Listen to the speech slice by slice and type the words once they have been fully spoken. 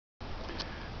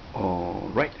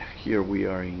Here we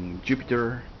are in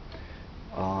Jupiter.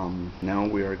 Now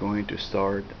we are going to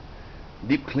start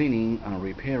deep cleaning and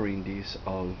repairing this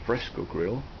Alfresco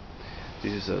grill.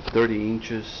 This is a 30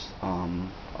 inches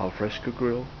Alfresco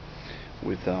grill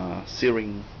with a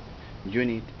searing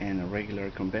unit and a regular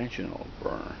conventional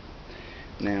burner.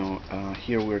 Now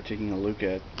here we're taking a look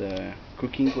at the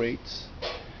cooking grates.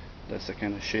 That's the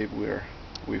kind of shape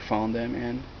we found them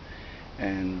in,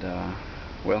 and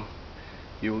well,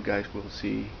 you guys will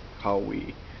see how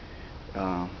we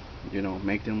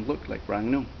make them look like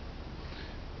brand new.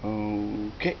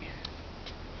 Okay,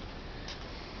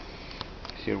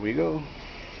 here we go.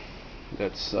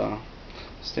 That's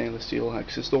stainless steel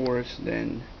access doors,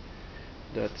 then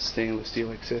that stainless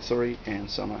steel accessory, and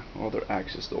some other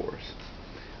access doors.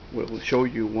 We'll show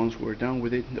you once we're done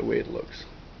with it the way it looks.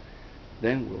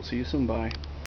 Then we'll see you soon. Bye.